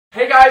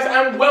Hey guys,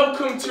 and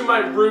welcome to my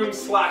room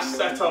slash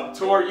setup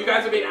tour. You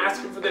guys have been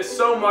asking for this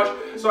so much,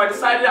 so I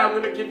decided I'm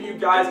going to give you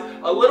guys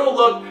a little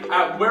look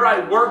at where I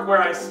work, where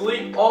I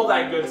sleep, all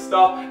that good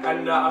stuff,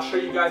 and I'll show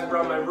you guys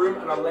around my room,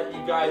 and I'll let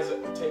you guys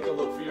take a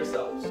look for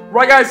yourselves.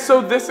 Right guys,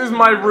 so this is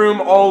my room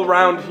all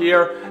around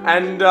here,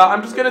 and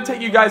I'm just going to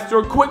take you guys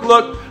through a quick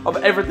look of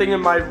everything in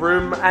my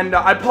room, and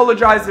I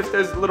apologize if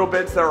there's little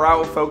bits that are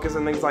out of focus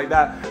and things like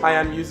that. I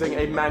am using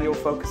a manual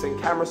focusing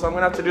camera, so I'm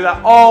going to have to do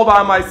that all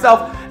by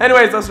myself.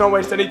 Anyways, let's not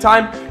waste any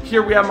time.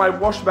 Here we have my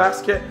wash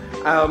basket.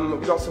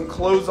 We've got some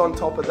clothes on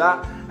top of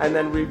that, and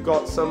then we've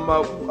got some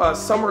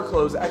summer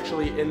clothes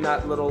actually in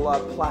that little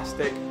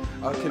plastic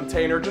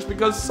container, just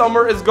because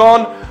summer is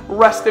gone.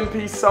 Rest in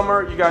peace,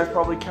 summer. You guys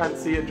probably can't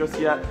see it just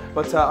yet,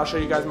 but I'll show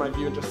you guys my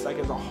view in just a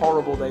second. It's a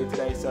horrible day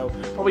today, so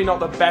probably not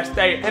the best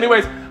day.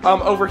 Anyways,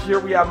 over here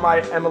we have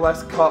my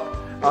MLS Cup.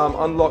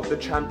 Unlock the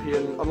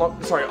champion. Unlock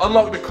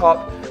the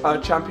cup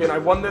champion. I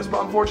won this,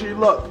 but unfortunately,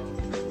 look.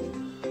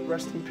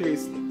 Rest in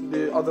peace.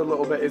 The other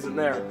little bit isn't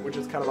there, which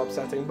is kind of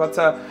upsetting. But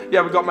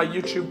yeah, we got my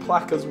YouTube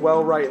plaque as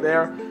well right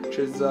there, which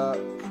is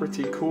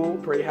pretty cool.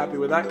 Pretty happy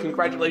with that.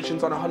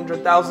 Congratulations on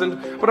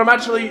 100,000. But I'm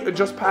actually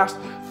just past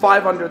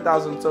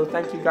 500,000, so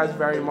thank you guys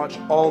very much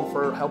all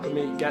for helping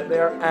me get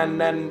there.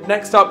 And then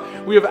next up,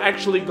 we have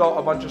actually got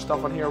a bunch of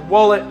stuff on here.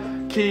 Wallet,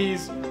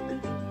 keys,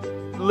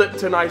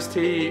 Lipton iced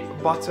tea,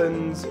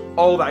 buttons,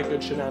 all that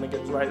good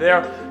shenanigans right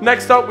there.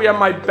 Next up, we have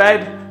my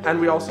bed, and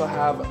we also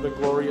have the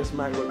glorious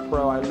MacBook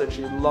Pro. I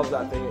literally love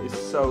that thing. It is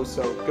so,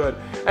 so good.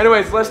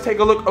 Anyways, let's take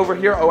a look over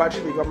here. Oh,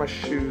 actually, we got my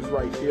shoes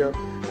right here.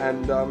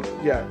 And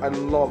yeah, I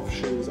love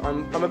shoes.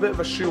 I'm a bit of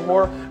a shoe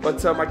whore,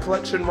 but my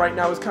collection right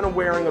now is kind of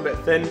wearing a bit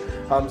thin.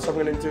 So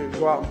I'm going to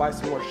go out and buy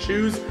some more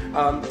shoes,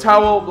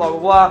 towel, blah, blah,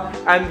 blah.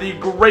 And the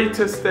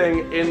greatest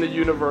thing in the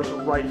universe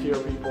right here,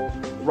 people.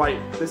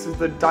 Right, this is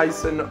the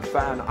Dyson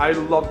fan. I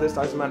love this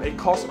Dyson fan. It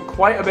costs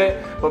quite a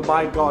bit, but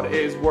my God, it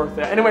is worth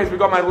it. Anyways, we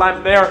got my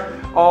lamp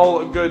there,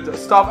 all good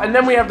stuff. And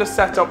then we have the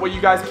setup, what you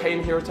guys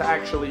came here to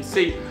actually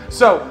see.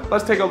 So,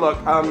 let's take a look.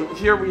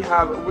 Here we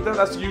have,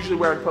 that's usually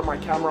where I put my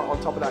camera on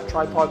top of that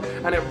tripod,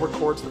 and it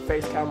records the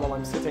face cam while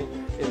I'm sitting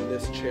in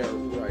this chair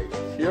right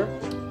here.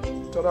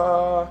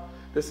 Ta-da!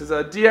 This is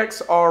a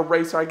DXR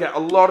Racer. I get a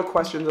lot of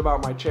questions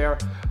about my chair.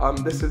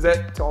 This is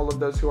it to all of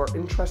those who are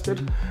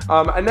interested.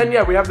 And then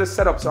yeah, we have this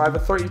setup. So I have a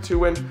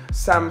 32-inch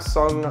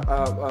Samsung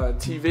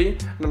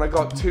TV, and then I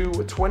got two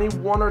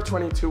 21 or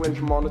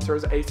 22-inch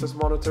monitors, Asus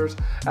monitors.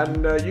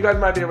 And you guys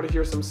might be able to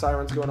hear some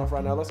sirens going off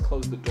right now. Let's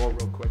close the door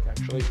real quick,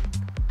 actually.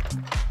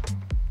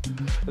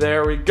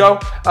 There we go.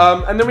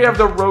 And then we have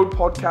the Rode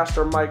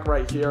Podcaster mic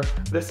right here.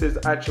 This is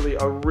actually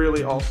a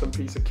really awesome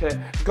piece of kit.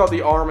 It's got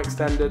the arm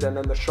extended and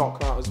then the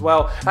shock mount as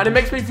well. And it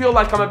makes me feel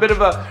like I'm a bit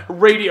of a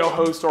radio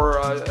host or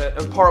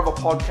a part of a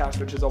podcast,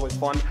 which is always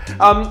fun.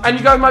 And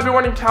you guys might be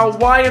wondering, Cal,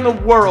 why in the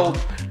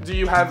world do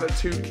you have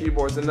two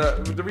keyboards? And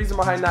the reason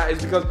behind that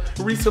is because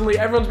recently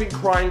everyone's been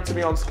crying to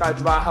me on Skype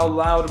about how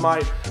loud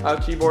my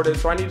keyboard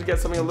is. So I need to get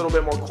something a little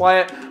bit more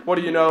quiet. What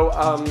do you know?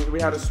 We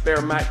had a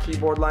spare Mac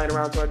keyboard lying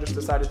around, so I just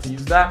decided to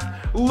use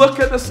that. Look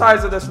at the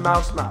size of this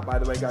mouse mat, by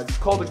the way, guys. It's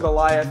called a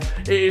Goliath.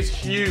 It is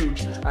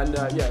huge, and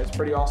yeah, it's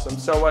pretty awesome.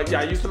 So yeah,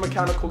 I use the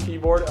mechanical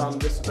keyboard.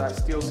 This is that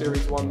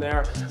SteelSeries one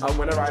there.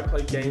 Whenever I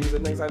play games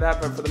and things like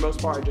that, but for the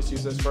most part, I just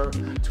use this for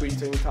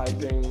tweeting,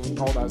 typing,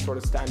 all that sort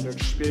of standard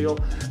spiel.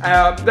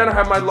 Then I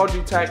have my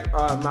Logitech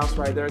mouse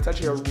right there. It's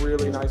actually a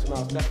really nice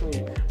mouse.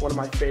 Definitely one of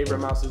my favorite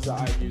mouses that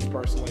I've used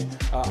personally.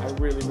 I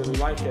really, really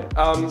like it.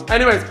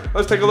 Anyways,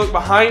 let's take a look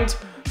behind.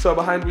 So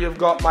behind we have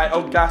got my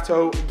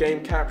Elgato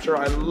Game Capture.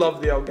 I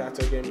love the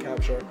Elgato Game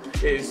Capture.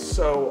 It is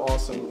so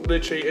awesome.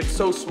 Literally, it's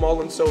so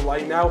small and so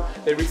light now.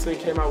 They recently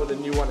came out with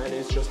a new one and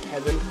it's just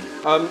heaven.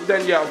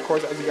 Then yeah, of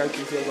course, as you guys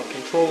can see, I've got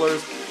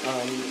controllers,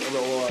 a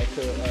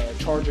little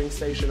charging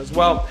station as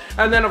well.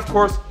 And then of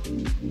course,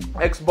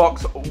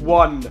 Xbox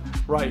One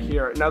right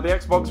here. Now the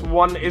Xbox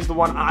One is the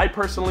one I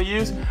personally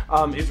use.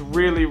 It's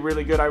really,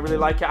 really good. I really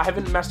like it. I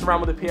haven't messed around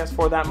with the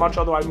PS4 that much,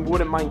 although I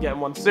wouldn't mind getting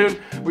one soon.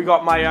 We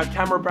got my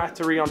camera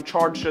battery on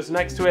charge just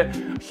next to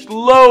it.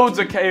 Loads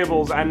of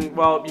cables, and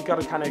well, you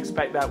gotta kind of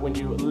expect that when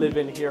you live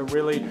in here,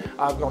 really.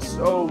 I've got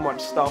so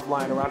much stuff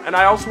lying around. And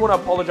I also want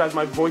to apologize,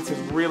 my voice is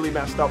really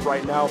messed up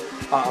right now,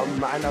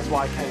 and that's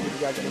why I can't give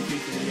you guys any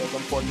future videos,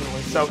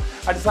 unfortunately. So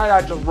I decided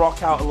I'd just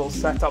rock out a little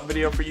setup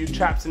video for you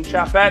chaps and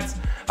chapettes.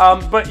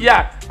 But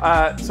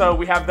yeah, so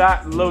we have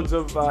that, loads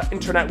of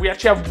internet. We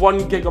actually have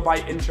 1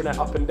 GB internet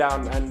up and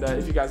down, and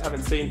if you guys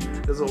haven't seen,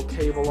 there's a little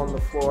cable on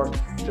the floor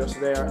just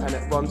there, and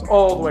it runs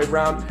all the way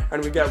around,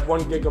 and we get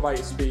 1 GB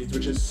speeds,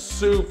 which is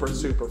super,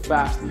 super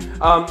fast.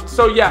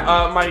 So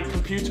yeah, my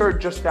computer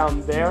just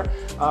down there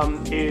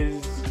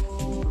is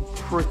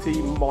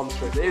pretty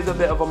monstrous. It is a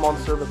bit of a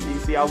monster of a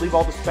PC. I'll leave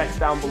all the specs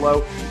down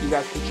below. You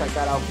guys can check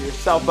that out for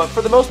yourself. But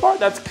for the most part,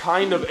 that's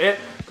kind of it.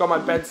 Got my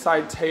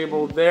bedside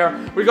table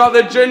there. We got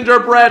the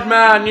gingerbread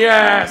man,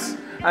 yes!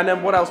 And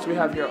then what else do we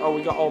have here? Oh,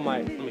 we got all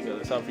my, let me get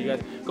this out for you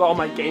guys. Got all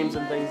my games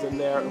and things in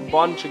there. A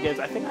bunch of games.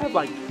 I think I have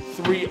like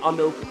 3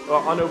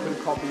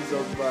 unopened copies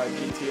of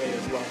GTA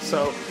as well.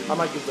 So I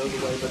might give those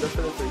away, but they're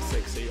for the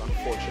 360,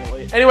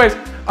 unfortunately. Anyways,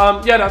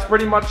 yeah, that's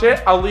pretty much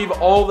it. I'll leave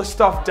all the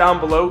stuff down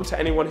below to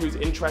anyone who's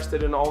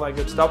interested in all that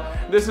good stuff.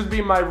 This has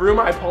been my room.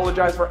 I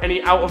apologize for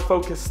any out of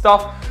focus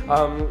stuff.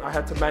 I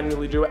had to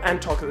manually do it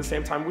and talk at the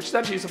same time, which is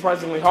actually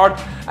surprisingly hard.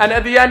 And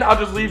at the end, I'll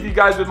just leave you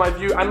guys with my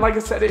view. And like I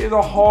said, it is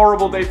a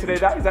horrible day today.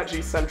 That is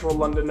actually central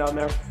London down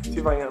there. See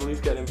if I can at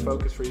least get in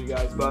focus for you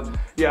guys. But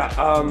yeah,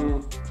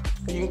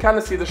 you can kind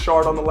of see the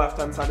Shard on the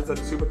left-hand side. It's a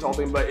super tall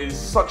thing, but it is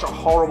such a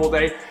horrible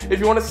day. If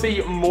you want to see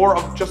more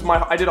of just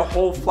I did a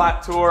whole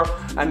flat tour,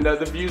 and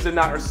the views in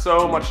that are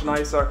so much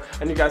nicer,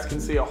 and you guys can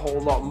see a whole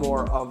lot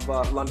more of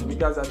London. You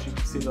guys actually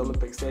can see the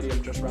Olympic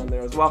Stadium just around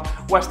there as well.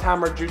 West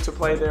Ham are due to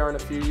play there in a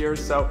few years,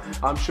 so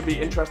should be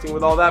interesting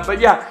with all that. But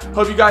yeah,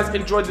 hope you guys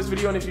enjoyed this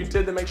video, and if you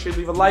did, then make sure you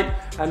leave a like,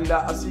 and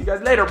I'll see you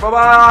guys later.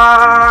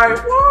 Bye-bye!